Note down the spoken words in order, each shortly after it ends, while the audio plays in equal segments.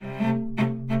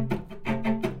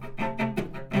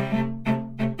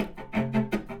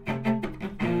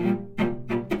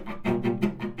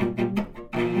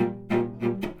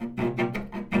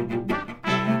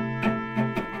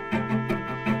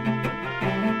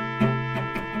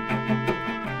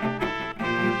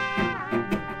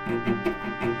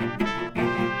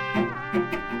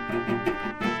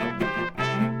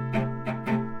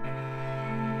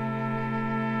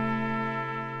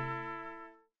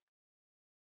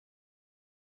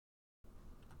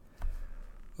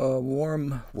A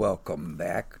warm welcome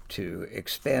back to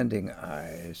Expanding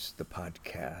Eyes, the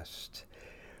podcast,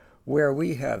 where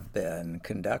we have been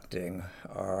conducting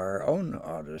our own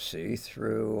Odyssey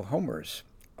through Homer's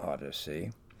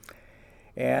Odyssey.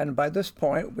 And by this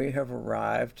point, we have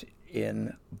arrived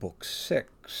in Book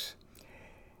 6.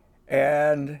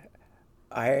 And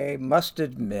I must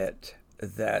admit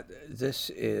that this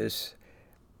is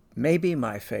maybe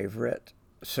my favorite,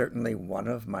 certainly one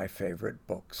of my favorite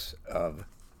books of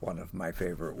one of my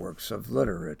favorite works of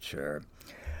literature.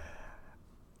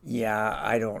 Yeah,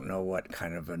 I don't know what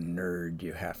kind of a nerd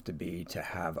you have to be to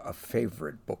have a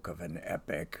favorite book of an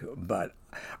epic, but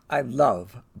I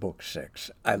love Book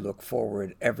 6. I look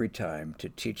forward every time to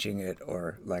teaching it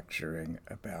or lecturing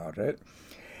about it.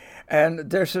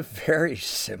 And there's a very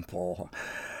simple,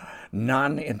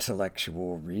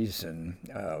 non-intellectual reason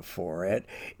for it.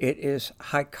 It is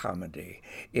high comedy.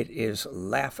 It is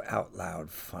laugh out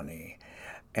loud funny.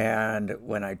 And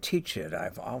when I teach it,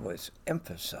 I've always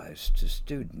emphasized to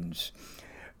students,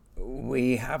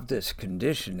 we have this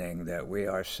conditioning that we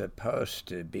are supposed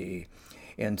to be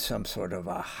in some sort of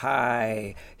a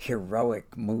high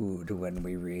heroic mood when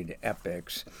we read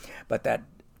epics, but that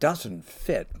doesn't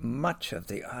fit much of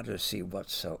the Odyssey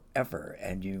whatsoever,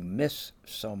 and you miss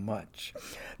so much.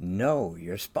 No,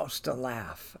 you're supposed to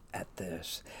laugh at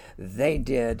this. They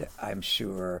did, I'm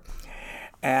sure.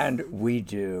 And we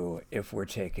do if we're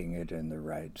taking it in the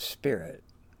right spirit.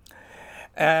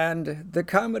 And the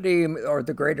comedy, or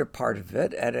the greater part of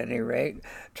it at any rate,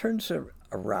 turns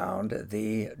around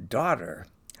the daughter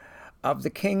of the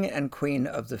king and queen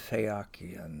of the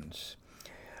Phaeacians.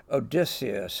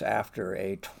 Odysseus, after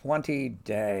a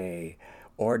 20-day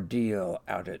ordeal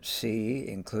out at sea,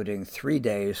 including 3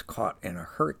 days caught in a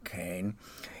hurricane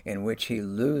in which he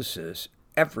loses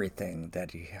everything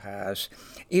that he has,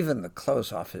 even the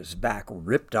clothes off his back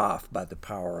ripped off by the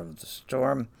power of the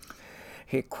storm.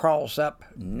 He crawls up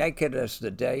naked as the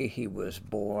day he was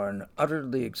born,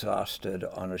 utterly exhausted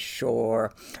on a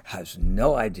shore, has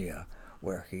no idea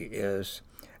where he is,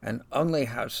 and only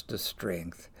has the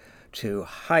strength to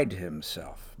hide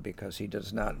himself because he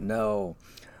does not know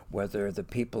whether the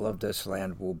people of this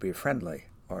land will be friendly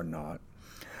or not.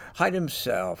 Hide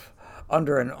himself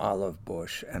under an olive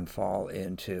bush and fall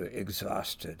into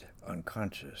exhausted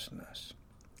unconsciousness.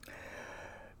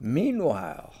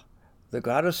 Meanwhile, the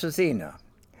goddess Athena,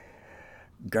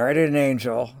 guardian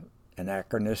angel,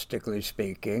 anachronistically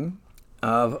speaking,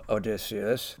 of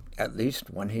Odysseus, at least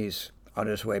when he's on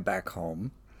his way back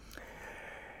home,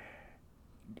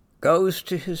 goes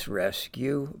to his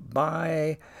rescue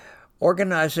by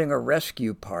organizing a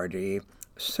rescue party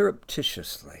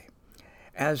surreptitiously.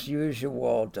 As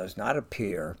usual, does not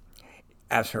appear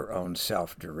as her own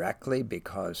self directly,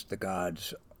 because the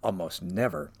gods almost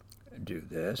never do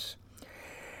this.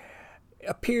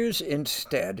 Appears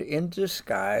instead in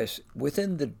disguise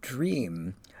within the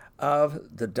dream of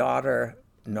the daughter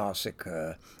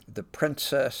Nausicaa, the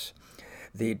princess,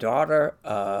 the daughter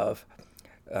of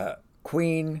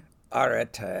Queen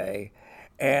Arete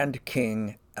and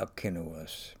King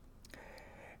Alcinous,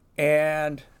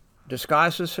 and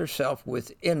disguises herself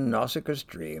within Nausicaa's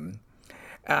dream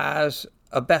as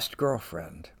a best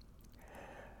girlfriend.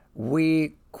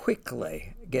 We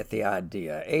quickly get the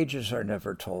idea. Ages are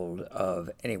never told of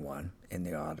anyone in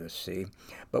the Odyssey,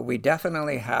 but we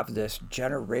definitely have this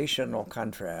generational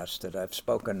contrast that I've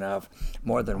spoken of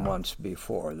more than once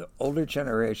before, the older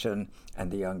generation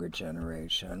and the younger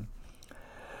generation.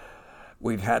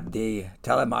 We've had the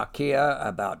Telemachia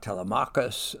about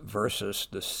Telemachus versus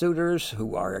the suitors,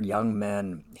 who are young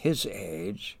men his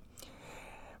age,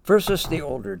 versus the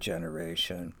older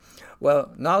generation.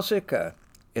 Well, Nausicaa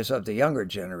is of the younger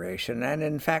generation, and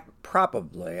in fact,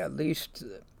 probably, at least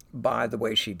by the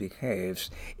way she behaves,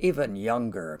 even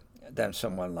younger than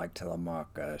someone like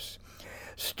Telemachus.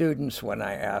 Students, when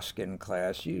I ask in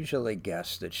class, usually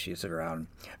guess that she's around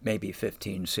maybe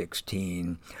 15,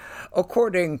 16,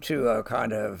 according to a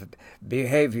kind of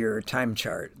behavior time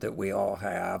chart that we all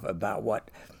have about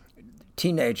what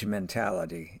teenage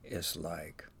mentality is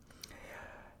like.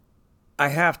 I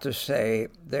have to say,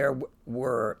 there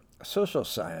were social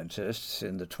scientists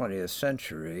in the 20th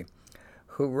century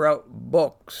who wrote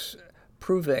books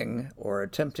proving or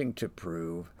attempting to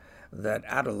prove that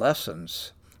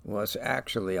adolescence was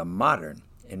actually a modern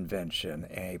invention,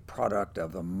 a product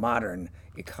of a modern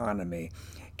economy,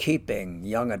 keeping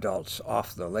young adults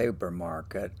off the labor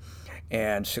market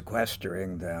and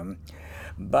sequestering them.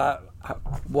 But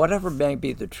whatever may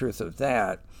be the truth of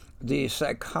that, the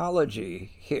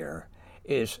psychology here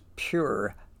is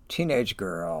pure teenage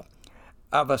girl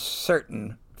of a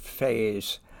certain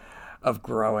phase of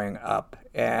growing up.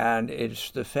 And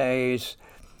it's the phase,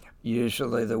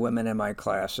 usually the women in my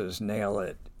classes nail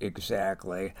it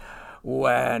exactly,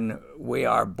 when we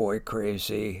are boy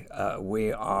crazy,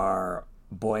 we are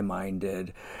boy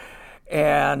minded.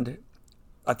 And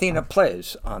Athena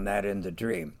plays on that in the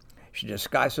dream. She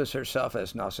disguises herself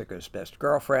as Nausicaa's best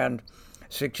girlfriend,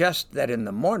 suggests that in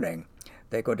the morning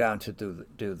they go down to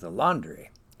do the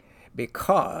laundry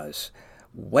because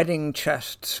wedding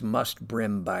chests must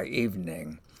brim by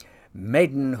evening.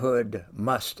 Maidenhood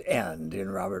must end, in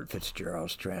Robert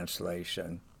Fitzgerald's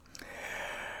translation.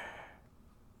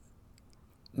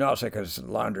 Nausicaa's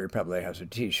laundry probably has a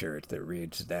t-shirt that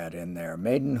reads that in there.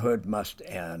 Maidenhood must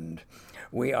end.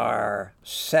 We are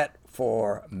set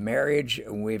for marriage,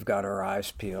 and we've got our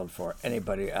eyes peeled for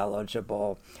anybody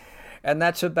eligible. And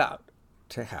that's about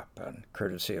to happen,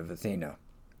 courtesy of Athena.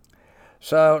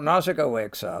 So Nausicaa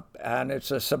wakes up, and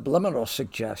it's a subliminal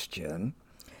suggestion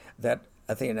that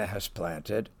Athena has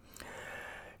planted.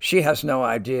 She has no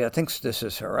idea, thinks this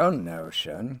is her own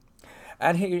notion,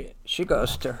 and she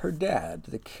goes to her dad,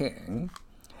 the king,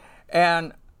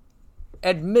 and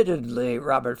admittedly,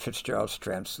 Robert Fitzgerald's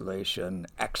translation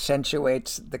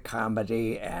accentuates the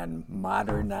comedy and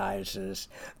modernizes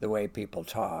the way people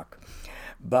talk.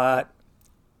 But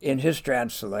in his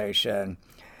translation,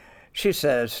 she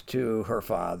says to her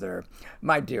father,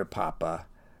 "My dear papa,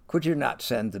 could you not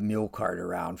send the mule cart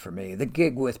around for me, the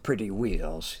gig with pretty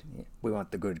wheels? We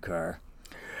want the good car.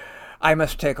 I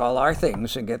must take all our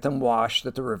things and get them washed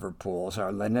at the river pools.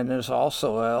 Our linen is all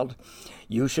soiled.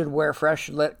 You should wear fresh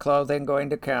lit clothing going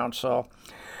to council.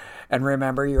 And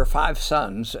remember your 5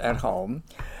 sons at home.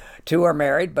 2 are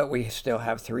married, but we still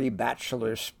have 3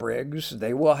 bachelor sprigs.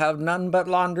 They will have none but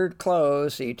laundered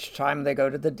clothes each time they go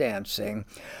to the dancing.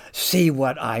 See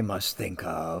what I must think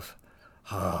of."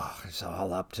 Oh, it's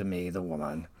all up to me, the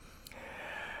woman.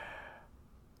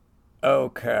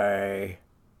 Okay.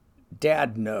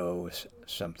 Dad knows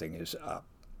something is up.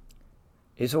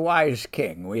 He's a wise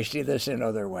king. We see this in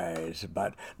other ways,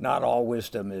 but not all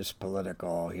wisdom is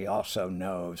political. He also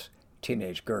knows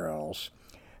teenage girls,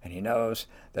 and he knows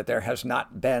that there has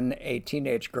not been a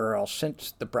teenage girl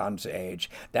since the Bronze Age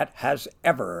that has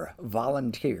ever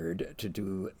volunteered to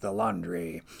do the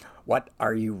laundry. What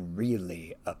are you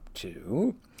really up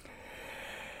to?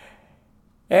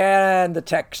 And the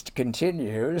text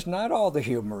continues. Not all the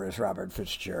humor is Robert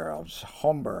Fitzgerald's.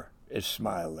 Homer is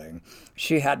smiling.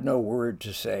 She had no word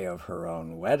to say of her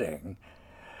own wedding,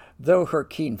 though her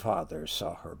keen father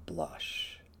saw her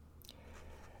blush,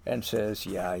 and says,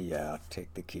 yeah,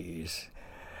 take the keys.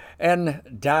 And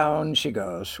down she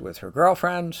goes with her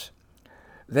girlfriends.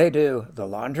 They do the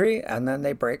laundry, and then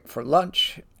they break for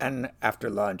lunch, and after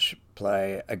lunch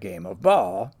play a game of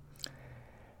ball.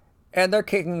 And they're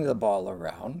kicking the ball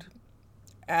around,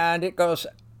 and it goes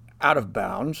out of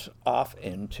bounds off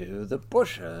into the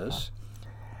bushes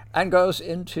and goes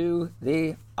into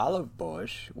the olive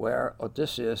bush where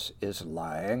Odysseus is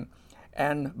lying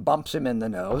and bumps him in the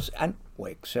nose and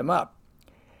wakes him up.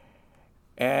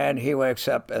 And he wakes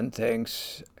up and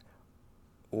thinks,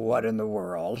 what in the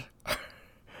world?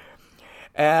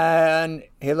 And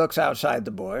he looks outside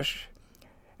the bush,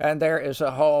 and there is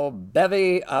a whole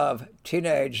bevy of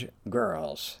teenage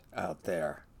girls out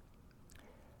there.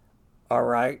 All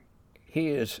right, he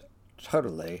is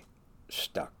totally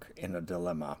stuck in a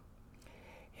dilemma.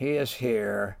 He is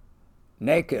here,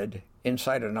 naked,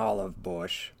 inside an olive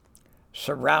bush,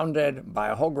 surrounded by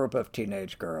a whole group of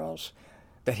teenage girls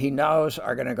that he knows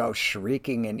are going to go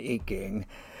shrieking and eking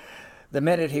the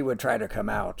minute he would try to come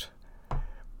out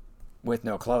with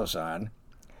no clothes on.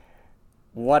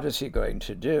 What is he going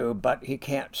to do? But he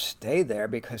can't stay there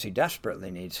because he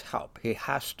desperately needs help. He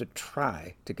has to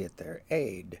try to get their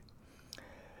aid.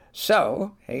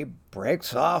 So he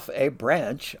breaks off a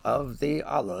branch of the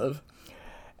olive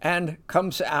and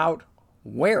comes out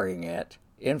wearing it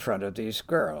in front of these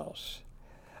girls.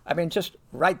 I mean, just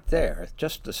right there,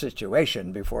 just the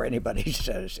situation before anybody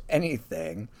says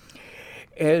anything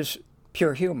is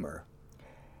pure humor.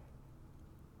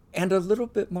 And a little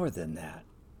bit more than that,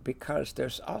 because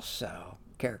there's also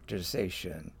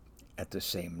characterization at the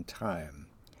same time.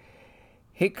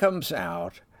 He comes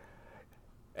out,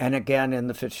 and again in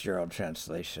the Fitzgerald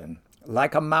translation,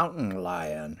 like a mountain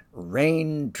lion,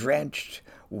 rain-drenched,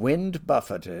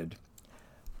 wind-buffeted,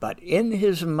 but in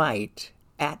his might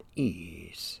at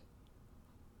ease.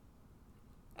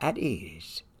 At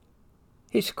ease.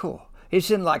 He's cool. He's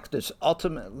in like this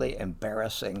ultimately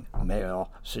embarrassing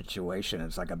male situation.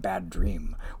 It's like a bad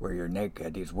dream where you're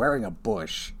naked. He's wearing a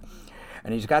bush,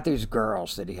 and he's got these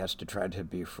girls that he has to try to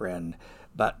befriend,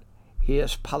 but he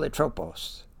is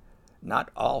polytropos.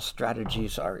 not all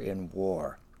strategies are in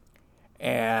war.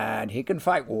 And he can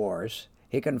fight wars.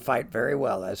 He can fight very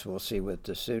well, as we'll see with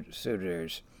the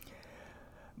suitors.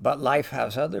 But life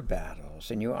has other battles,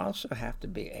 and you also have to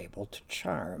be able to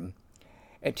charm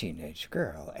a teenage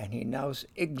girl. And he knows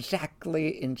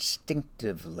exactly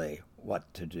instinctively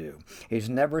what to do. He's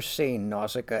never seen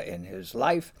Nausicaa in his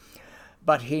life,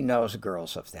 but he knows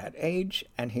girls of that age,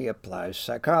 and he applies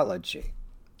psychology.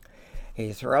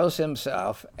 He throws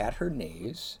himself at her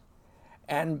knees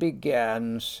and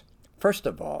begins, first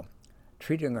of all,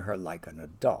 treating her like an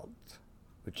adult,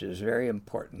 which is very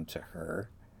important to her.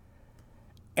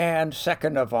 And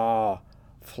second of all,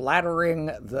 flattering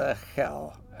the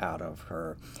hell out of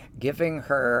her, giving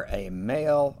her a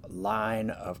male line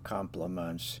of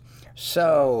compliments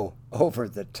so over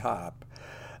the top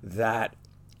that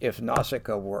if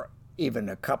Nausicaa were even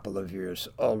a couple of years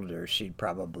older, she'd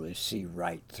probably see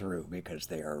right through, because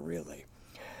they're really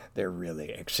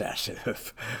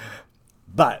excessive.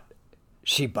 But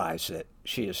she buys it.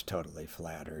 She is totally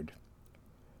flattered.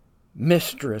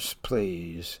 Mistress,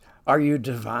 please, are you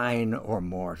divine or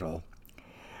mortal?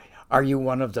 Are you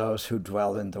one of those who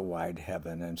dwell in the wide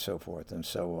heaven, and so forth and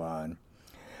so on?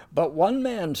 But one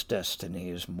man's destiny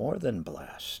is more than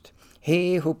blessed.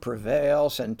 He who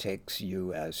prevails and takes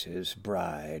you as his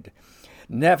bride.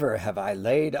 Never have I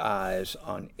laid eyes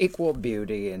on equal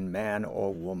beauty in man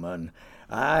or woman.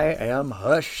 I am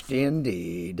hushed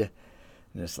indeed.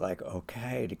 And it's like,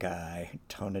 okay, guy,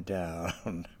 tone it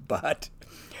down. But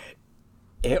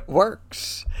it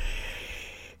works.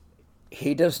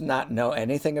 He does not know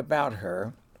anything about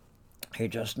her. He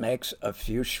just makes a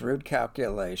few shrewd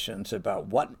calculations about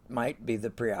what might be the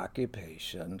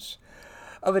preoccupations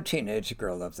of a teenage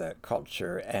girl of that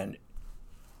culture, and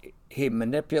he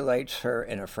manipulates her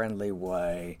in a friendly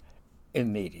way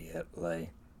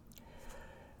immediately.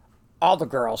 All the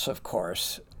girls, of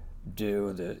course,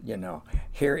 do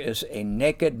here is a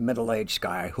naked middle-aged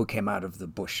guy who came out of the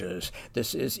bushes.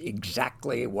 This is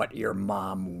exactly what your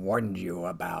mom warned you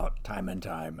about time and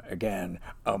time again.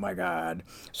 Oh my God.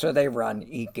 So they run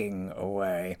eking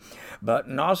away. But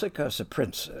Nausicaa's a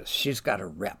princess. She's got a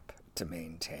rep to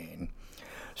maintain.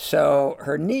 So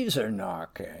her knees are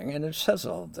knocking, and it says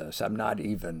all this. I'm not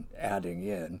even adding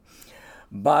in.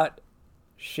 But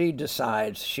she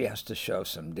decides she has to show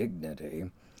some dignity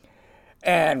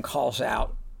and calls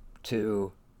out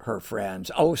to her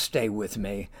friends, oh, stay with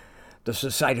me. Does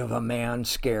the sight of a man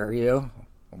scare you?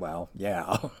 Well,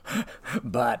 yeah.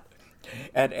 But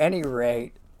at any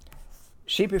rate,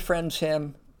 she befriends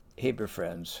him, he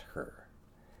befriends her.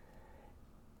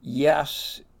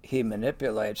 Yes, he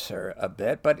manipulates her a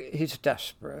bit, but he's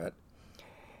desperate.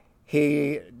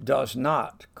 He does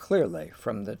not, clearly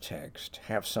from the text,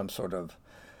 have some sort of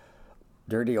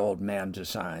dirty old man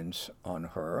designs on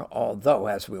her, although,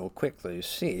 as we'll quickly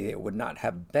see, it would not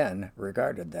have been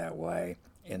regarded that way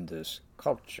in this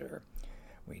culture.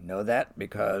 We know that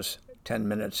because 10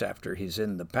 minutes after he's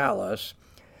in the palace,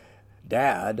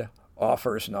 Dad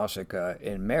offers Nausicaa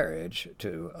in marriage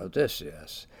to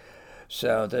Odysseus.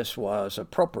 So this was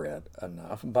appropriate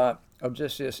enough, but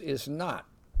Odysseus is not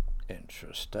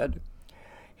interested.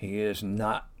 He is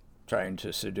not trying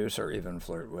to seduce or even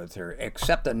flirt with her,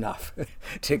 except enough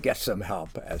to get some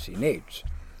help as he needs.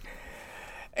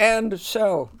 And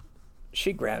so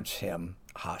she grants him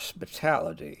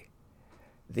hospitality,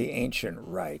 the ancient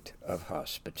right of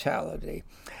hospitality.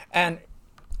 And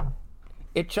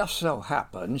it just so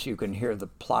happens, you can hear the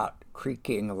plot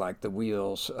creaking like the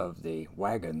wheels of the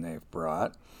wagon they've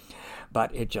brought,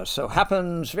 but it just so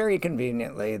happens very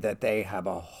conveniently that they have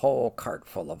a whole cart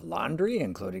full of laundry,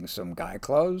 including some guy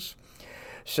clothes.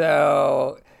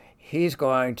 So he's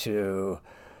going to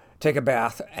take a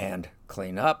bath and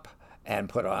clean up and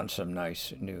put on some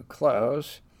nice new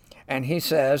clothes. And he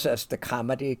says, as the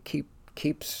comedy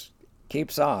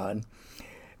keeps on,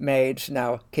 maids,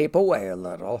 now keep away a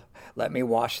little. Let me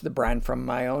wash the brine from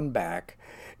my own back.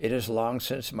 It is long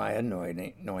since my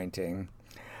anointing.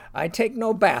 I take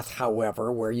no bath,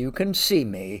 however, where you can see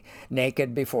me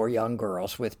naked before young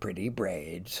girls with pretty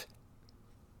braids.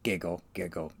 Giggle,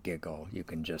 giggle, giggle. You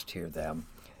can just hear them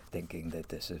thinking that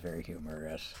this is very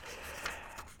humorous.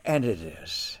 And it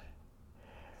is.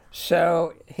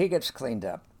 So he gets cleaned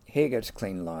up. He gets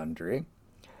clean laundry.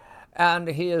 And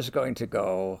he is going to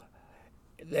go,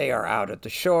 they are out at the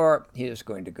shore. He is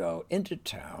going to go into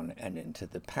town and into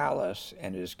the palace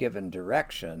and is given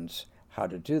directions how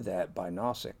to do that by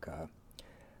Nausicaa.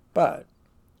 But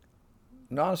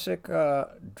Nausicaa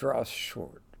draws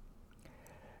short.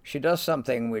 She does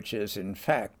something which is, in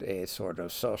fact, a sort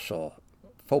of social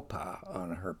faux pas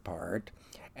on her part,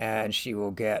 and she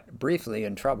will get briefly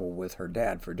in trouble with her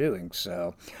dad for doing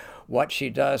so. What she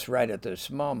does right at this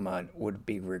moment would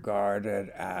be regarded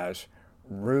as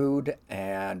rude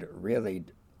and really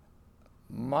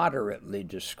moderately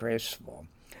disgraceful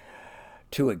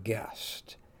to a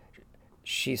guest.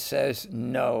 She says,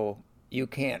 "No, you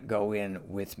can't go in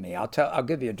with me. I'll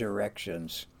give you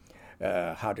directions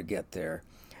how to get there.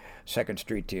 2nd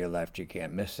Street to your left, you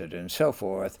can't miss it," and so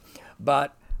forth.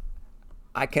 But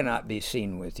I cannot be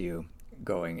seen with you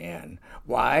going in.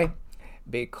 Why?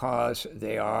 Because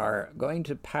they are going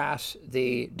to pass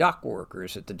the dock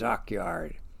workers at the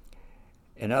dockyard.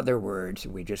 In other words,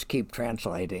 we just keep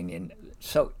translating in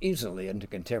so easily into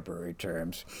contemporary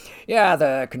terms. Yeah,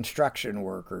 the construction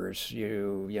workers,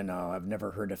 you know, I've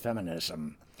never heard of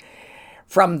feminism.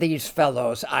 From these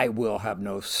fellows I will have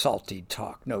no salty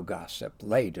talk, no gossip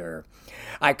later.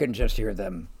 I can just hear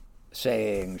them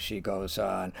saying, she goes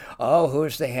on, "Oh,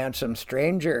 who's the handsome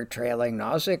stranger trailing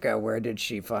Nausicaa? Where did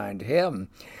she find him?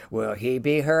 Will he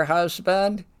be her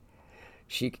husband?"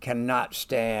 She cannot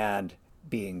stand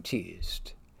being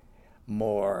teased.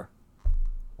 More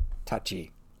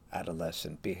touchy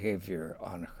adolescent behavior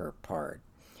on her part.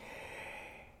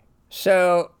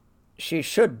 So she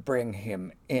should bring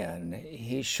him in.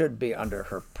 He should be under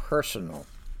her personal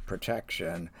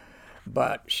protection.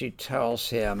 But she tells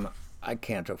him, "I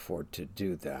can't afford to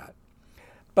do that."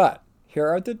 But here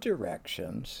are the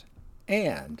directions.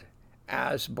 And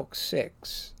as Book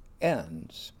 6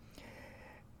 ends,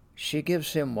 she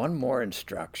gives him one more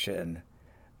instruction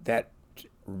that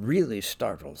really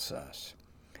startles us.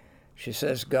 She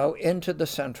says, "Go into the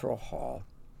central hall,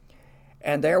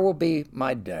 and there will be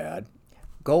my dad.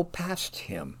 Go past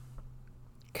him.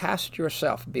 Cast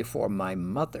yourself before my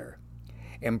mother.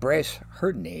 Embrace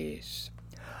her knees.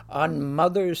 On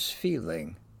mother's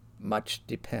feeling much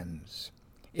depends.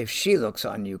 If she looks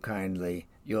on you kindly,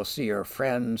 you'll see your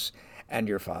friends and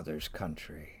your father's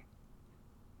country.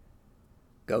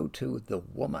 Go to the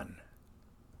woman.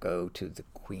 Go to the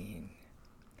queen."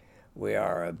 We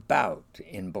are about,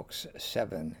 in Books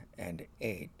 7 and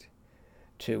 8,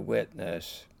 to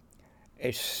witness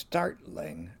a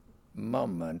startling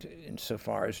moment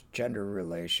insofar as gender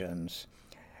relations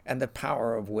and the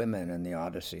power of women in the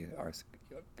Odyssey are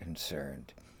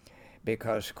concerned.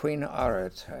 Because Queen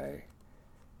Arete,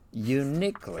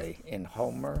 uniquely in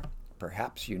Homer,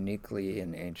 perhaps uniquely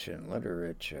in ancient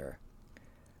literature,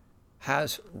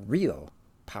 has real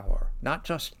power, not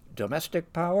just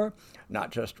domestic power,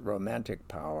 not just romantic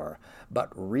power, but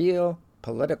real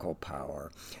political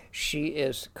power. She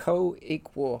is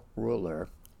co-equal ruler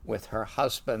with her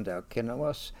husband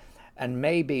Alcinous, and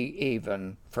maybe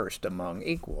even first among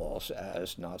equals,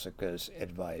 as Nausicaa's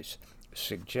advice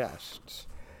suggests.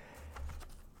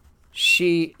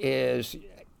 She is,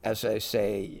 as I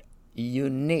say,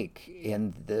 unique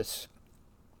in this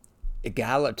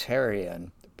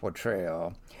egalitarian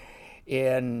portrayal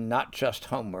in not just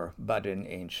Homer, but in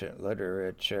ancient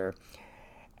literature.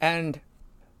 And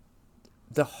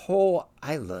the whole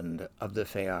island of the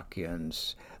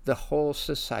Phaeacians, the whole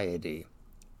society,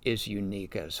 is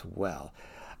unique as well.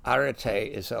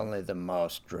 Arete is only the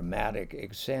most dramatic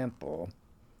example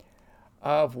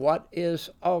of what is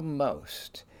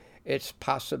almost, it's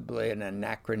possibly an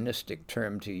anachronistic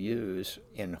term to use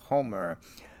in Homer,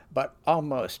 but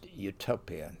almost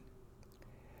utopian.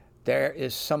 There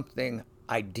is something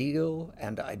ideal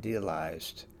and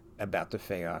idealized about the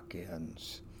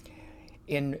Phaeacians,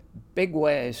 in big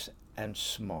ways and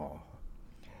small.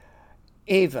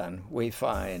 Even we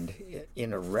find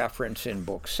in a reference in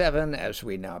Book 7, as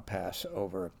we now pass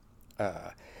over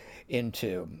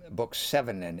into Books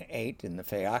 7 and 8 in the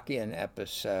Phaeacian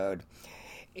episode,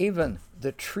 even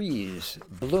the trees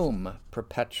bloom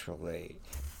perpetually.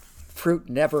 Fruit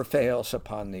never fails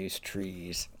upon these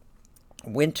trees.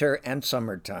 Winter and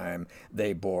summertime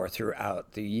they bore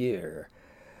throughout the year.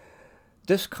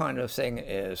 This kind of thing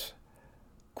is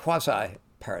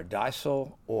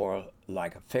quasi-paradisal or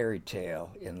like a fairy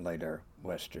tale in later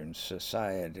Western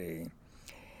society.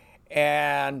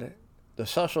 And the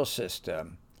social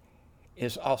system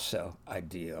is also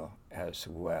ideal as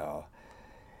well.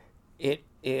 It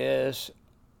is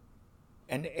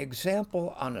an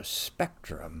example on a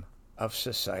spectrum of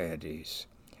societies.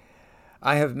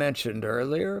 I have mentioned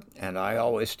earlier, and I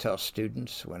always tell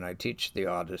students when I teach the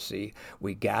Odyssey,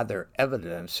 we gather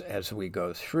evidence as we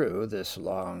go through this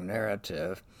long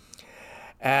narrative,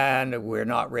 and we're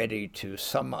not ready to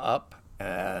sum up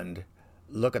and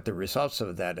look at the results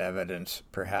of that evidence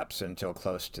perhaps until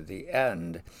close to the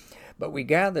end. But we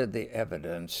gather the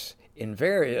evidence in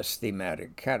various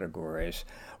thematic categories,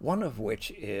 one of which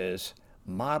is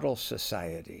model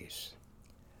societies.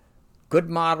 good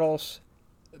models,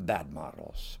 bad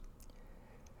models.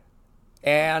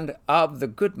 And of the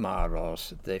good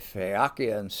models, the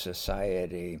Phaeacian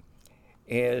society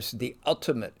is the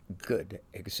ultimate good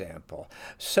example.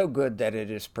 So good that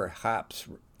it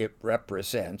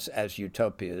represents, as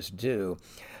utopias do,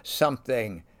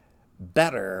 something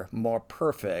better, more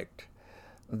perfect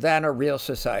than a real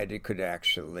society could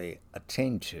actually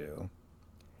attain to.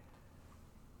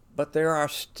 But there are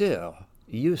still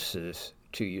uses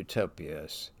to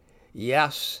utopias.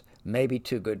 Yes, maybe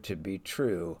too good to be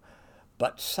true,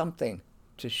 but something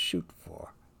to shoot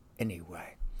for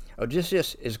anyway.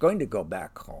 Odysseus is going to go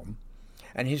back home,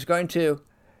 and he's going to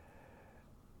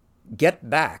get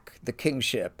back the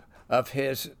kingship of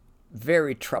his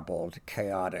very troubled,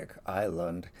 chaotic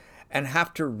island and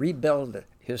have to rebuild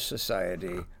his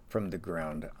society from the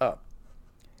ground up.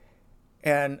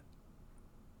 And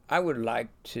I would like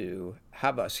to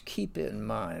have us keep in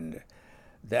mind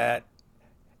that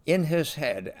in his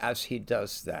head, as he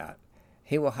does that,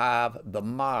 he will have the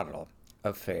model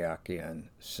of Phaeacian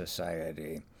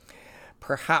society,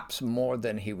 perhaps more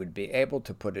than he would be able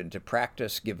to put into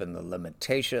practice given the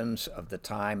limitations of the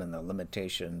time and the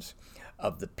limitations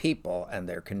of the people and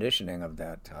their conditioning of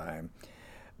that time,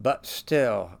 but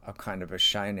still a kind of a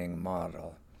shining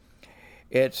model.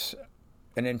 It's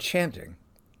an enchanting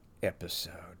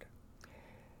episode.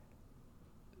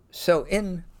 So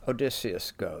in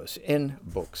Odysseus Goes, in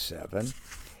Book 7,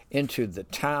 into the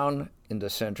town in the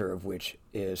center of which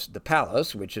is the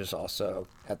palace, which is also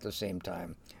at the same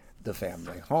time the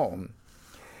family home.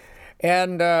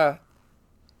 And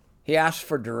he asks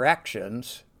for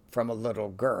directions from a little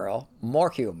girl,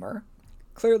 more humor,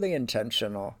 clearly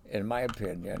intentional, in my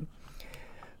opinion.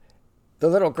 The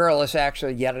little girl is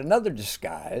actually yet another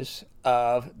disguise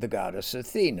of the goddess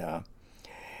Athena.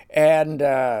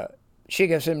 And she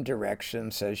gives him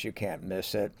directions, says you can't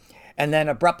miss it, and then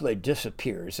abruptly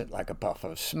disappears like a puff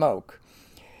of smoke.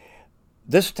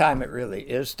 This time it really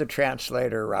is the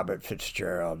translator, Robert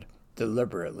Fitzgerald,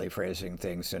 deliberately phrasing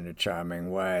things in a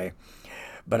charming way.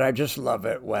 But I just love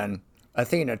it when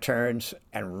Athena turns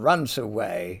and runs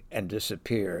away and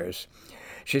disappears.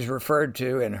 She's referred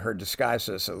to in her disguise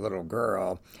as a little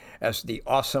girl as the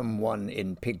awesome one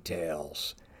in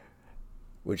pigtails,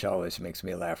 which always makes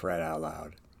me laugh right out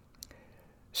loud.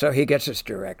 So he gets his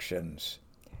directions,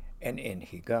 and in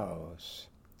he goes.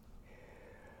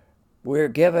 We're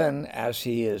given, as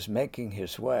he is making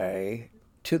his way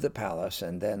to the palace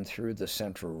and then through the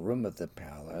central room of the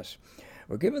palace,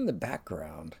 we're given the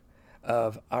background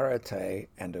of Arete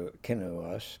and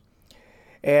Kinuos.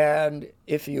 And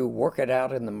if you work it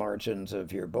out in the margins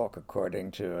of your book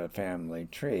according to a family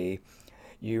tree,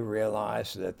 you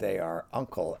realize that they are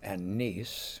uncle and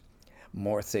niece,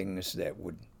 more things that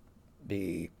would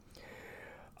be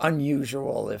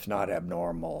unusual, if not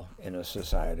abnormal, in a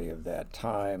society of that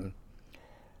time.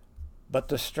 But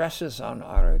the stress is on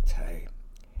Arete.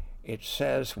 It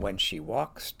says, when she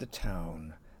walks the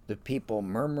town, the people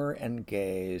murmur and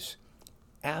gaze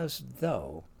as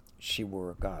though she were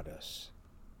a goddess.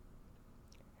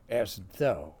 As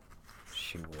though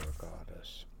she were a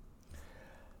goddess.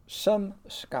 Some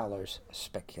scholars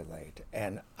speculate,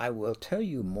 and I will tell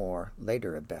you more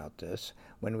later about this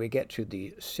when we get to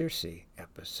the Circe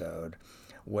episode,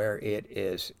 where it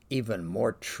is even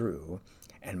more true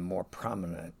and more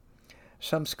prominent.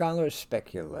 Some scholars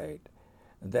speculate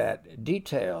that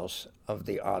details of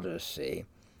the Odyssey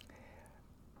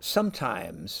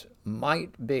sometimes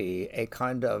might be a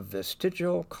kind of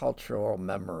vestigial cultural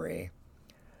memory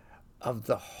of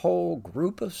the whole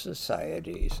group of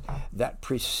societies that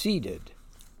preceded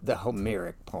the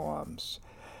Homeric poems,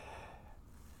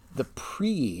 the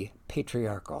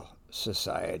pre-patriarchal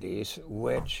societies,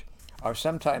 which are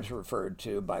sometimes referred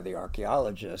to by the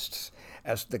archaeologists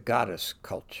as the goddess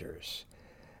cultures,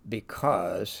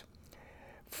 because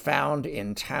found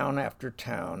in town after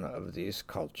town of these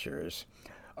cultures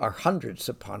are hundreds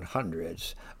upon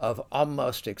hundreds of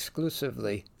almost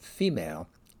exclusively female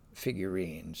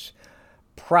figurines,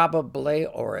 probably,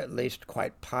 or at least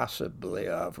quite possibly,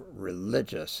 of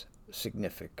religious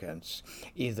significance,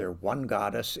 either one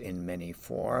goddess in many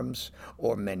forms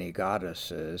or many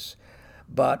goddesses,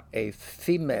 but a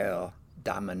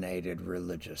female-dominated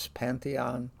religious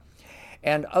pantheon,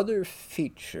 and other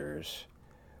features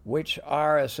which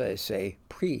are, as I say,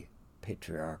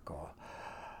 pre-patriarchal.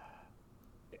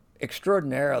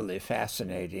 Extraordinarily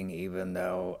fascinating, even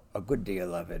though a good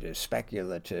deal of it is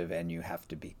speculative and you have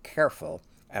to be careful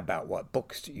about what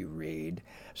books you read.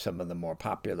 Some of the more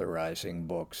popularizing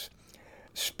books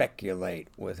speculate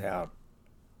without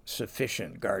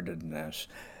sufficient guardedness.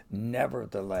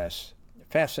 Nevertheless,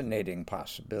 fascinating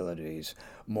possibilities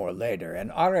more later.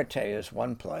 And Arete is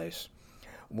one place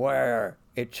where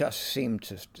it just seemed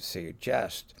to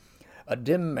suggest a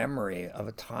dim memory of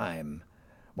a time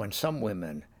when some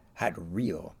women had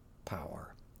real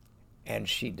power. And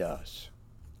she does.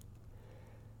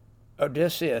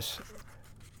 Odysseus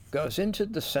goes into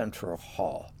the central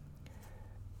hall.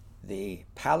 The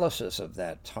palaces of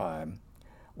that time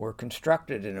were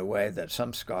constructed in a way that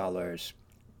some scholars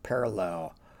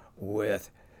parallel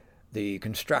with the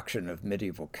construction of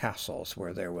medieval castles,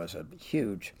 where there was a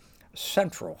huge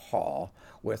central hall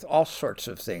with all sorts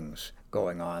of things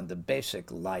going on, the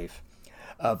basic life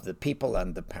of the people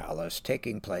and the palace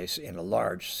taking place in a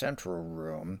large central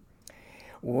room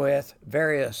with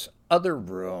various other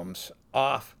rooms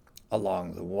off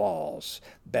along the walls,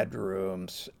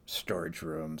 bedrooms, storage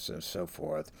rooms, and so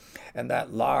forth. And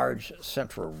that large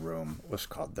central room was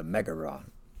called the Megaron.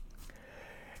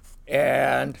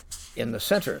 And in the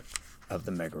center of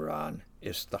the Megaron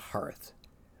is the hearth,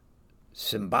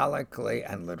 symbolically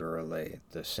and literally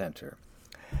the center.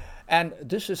 And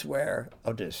this is where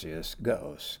Odysseus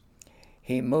goes.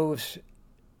 He moves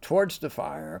towards the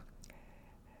fire,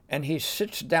 and he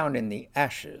sits down in the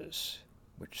ashes,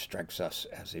 which strikes us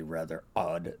as a rather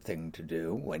odd thing to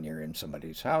do when you're in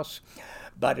somebody's house,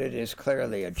 but it is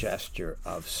clearly a gesture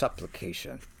of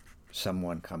supplication.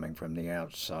 Someone coming from the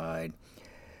outside,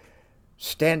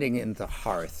 standing in the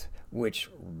hearth, which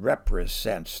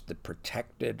represents the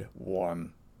protected,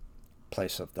 warm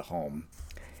place of the home.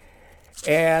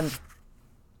 And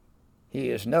he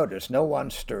is noticed. No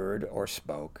one stirred or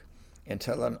spoke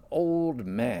until an old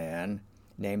man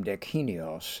named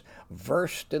Echinios,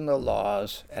 versed in the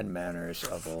laws and manners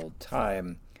of old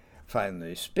time,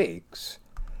 finally speaks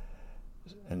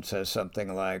and says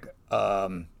something like,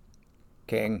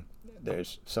 King,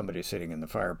 there's somebody sitting in the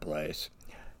fireplace.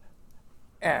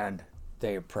 And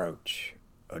they approach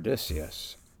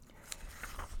Odysseus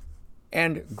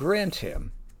and grant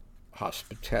him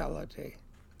hospitality.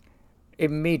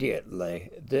 Immediately,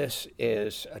 this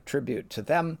is a tribute to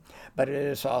them, but it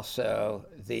is also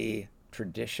the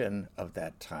tradition of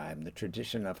that time, the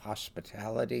tradition of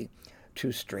hospitality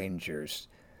to strangers,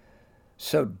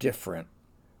 so different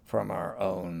from our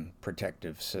own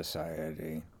protective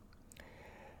society.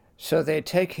 So they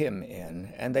take him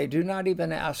in, and they do not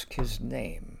even ask his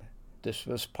name. This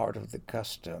was part of the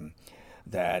custom,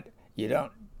 that you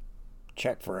don't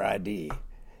check for ID.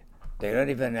 They don't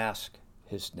even ask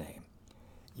his name.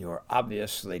 You're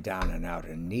obviously down and out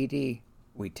and needy.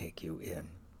 We take you in.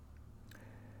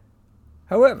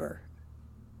 However,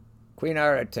 Queen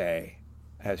Arete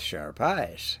has sharp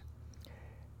eyes.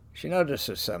 She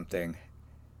notices something.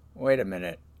 Wait a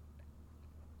minute.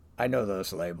 I know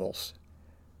those labels.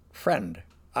 Friend,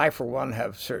 I for one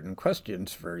have certain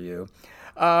questions for you.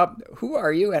 Who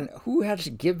are you, and who has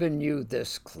given you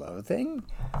this clothing?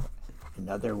 In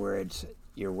other words,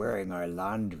 you're wearing our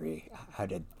laundry. How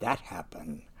did that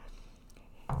happen?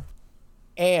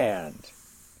 And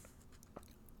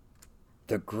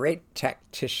the great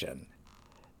tactician,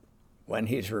 when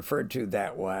he's referred to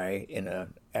that way in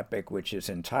an epic which is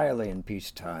entirely in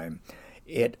peacetime,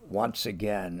 it once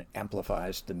again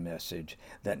amplifies the message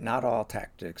that not all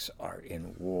tactics are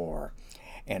in war.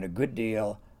 And a good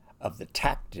deal of the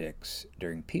tactics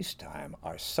during peacetime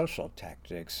are social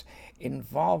tactics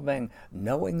involving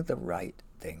knowing the right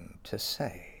thing to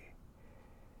say.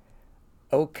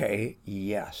 Okay,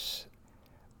 yes,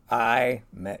 I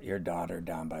met your daughter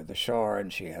down by the shore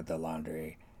and she had the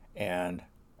laundry, and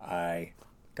I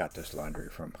got this laundry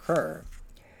from her.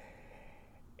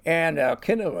 And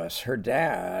Alcinous, her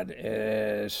dad,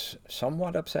 is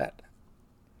somewhat upset.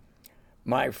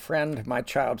 My friend, my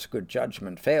child's good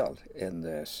judgment failed in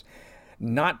this,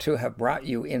 not to have brought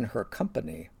you in her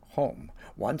company home.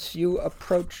 Once you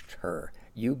approached her,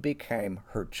 you became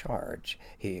her charge,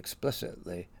 he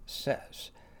explicitly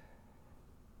says.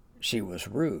 She was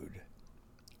rude.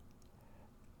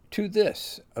 To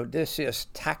this, Odysseus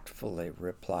tactfully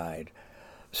replied,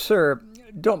 Sir,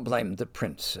 don't blame the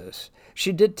princess.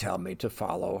 She did tell me to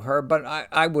follow her, but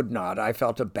I would not. I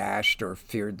felt abashed or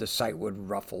feared the sight would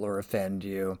ruffle or offend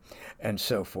you, and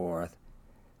so forth.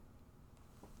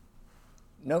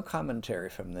 No commentary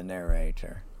from the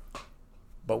narrator,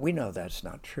 but we know that's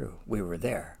not true. We were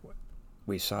there.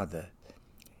 We saw the...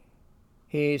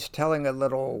 He's telling a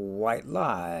little white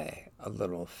lie, a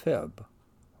little fib.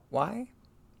 Why?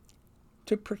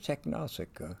 To protect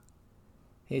Nausicaa.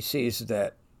 He sees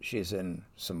that she's in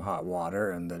some hot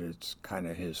water and that it's kind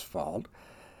of his fault.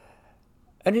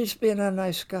 And he's being a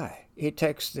nice guy. He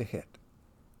takes the hit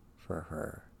for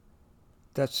her.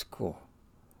 That's cool.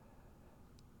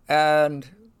 And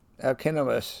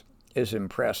Alcinous is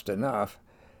impressed enough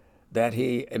that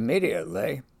he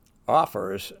immediately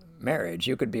offers marriage.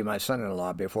 You could be my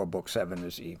son-in-law before Book 7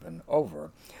 is even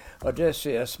over.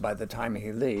 Odysseus, by the time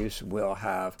he leaves, will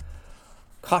have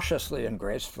cautiously and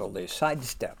gracefully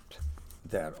sidestepped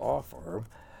that offer,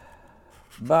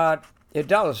 but it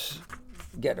does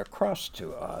get across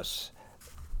to us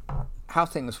how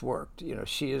things worked.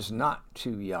 She is not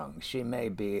too young. She may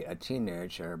be a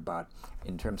teenager, but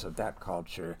in terms of that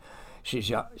culture,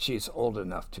 she's old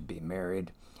enough to be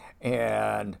married,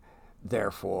 and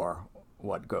therefore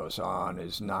what goes on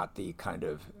is not the kind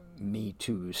of Me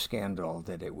Too scandal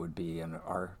that it would be in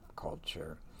our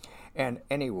culture. And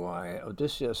anyway,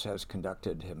 Odysseus has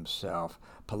conducted himself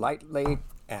politely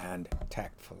and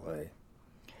tactfully.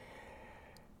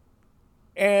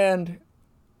 And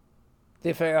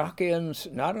the Phaeacians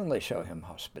not only show him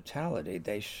hospitality,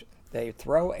 they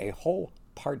throw a whole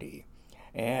party.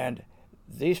 And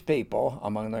these people,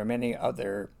 among their many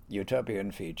other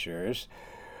utopian features,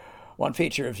 one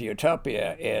feature of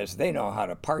Utopia is they know how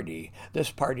to party. This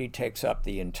party takes up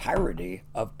the entirety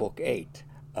of Book 8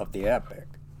 of the epic.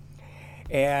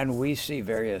 And we see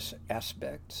various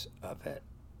aspects of it.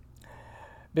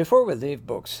 Before we leave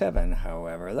Book 7,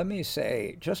 however, let me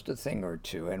say just a thing or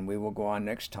two, and we will go on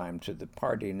next time to the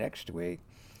party next week.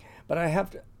 But I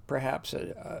have perhaps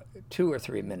 2 or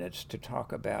 3 minutes to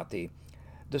talk about the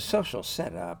social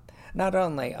setup, not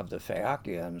only of the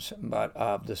Phaeacians, but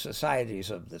of the societies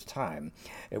of the time.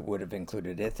 It would have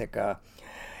included Ithaca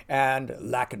and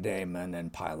Lacedaemon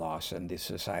and Pylos and the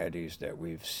societies that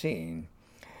we've seen.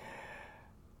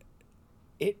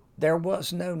 There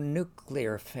was no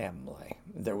nuclear family.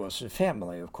 There was a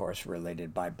family, of course,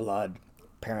 related by blood,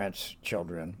 parents,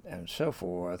 children, and so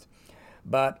forth.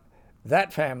 But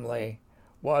that family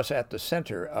was at the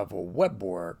center of a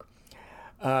webwork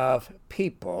of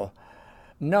people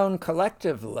known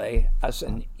collectively as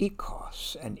an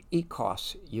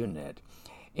ecos unit.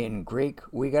 In Greek,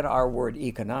 we get our word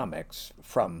economics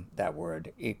from that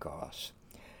word ecos.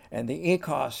 And the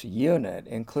ecos unit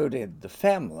included the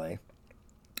family,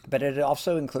 but it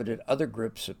also included other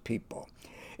groups of people.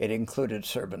 It included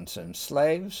servants and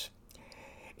slaves.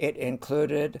 It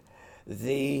included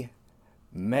the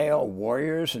male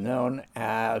warriors known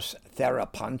as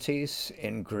therapantes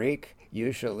in Greek,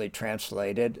 usually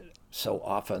translated, so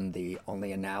often the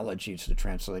only analogies the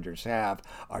translators have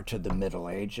are to the Middle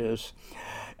Ages,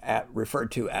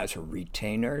 referred to as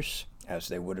retainers, as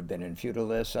they would have been in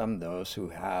feudalism, those who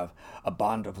have a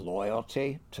bond of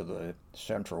loyalty to the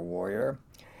central warrior.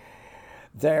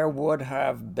 There would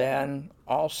have been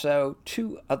also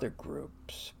 2 other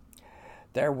groups.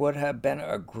 There would have been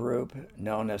a group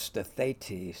known as the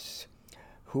Thetes,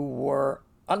 who were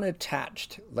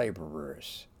unattached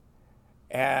laborers.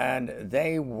 And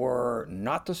they were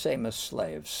not the same as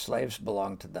slaves. Slaves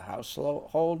belonged to the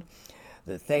household.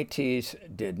 The Thetes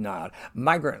did not.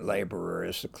 Migrant laborer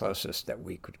is the closest that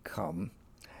we could come.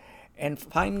 And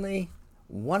finally,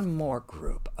 one more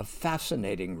group, a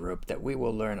fascinating group that we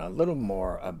will learn a little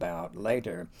more about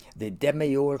later, the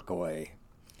demiurgoi,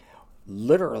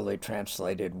 literally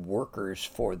translated workers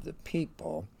for the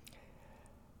people,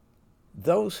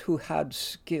 those who had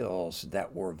skills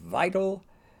that were vital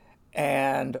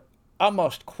and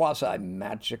almost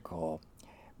quasi-magical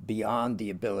beyond the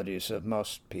abilities of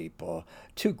most people.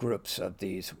 2 groups of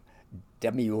these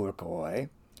demiurgoi.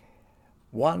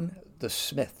 One, the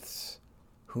smiths,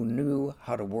 who knew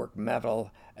how to work metal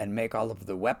and make all of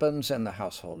the weapons and the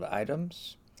household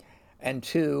items. And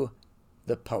 2,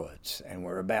 the poets. And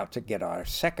we're about to get our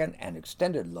second and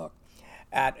extended look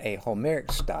at a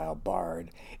Homeric-style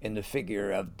bard in the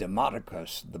figure of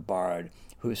Demodocus, the bard,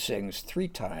 who sings 3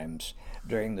 times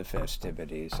during the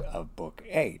festivities of Book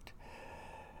 8.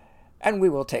 And we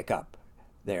will take up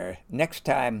there next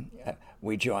time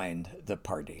we join the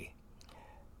party.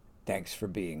 Thanks for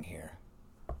being here.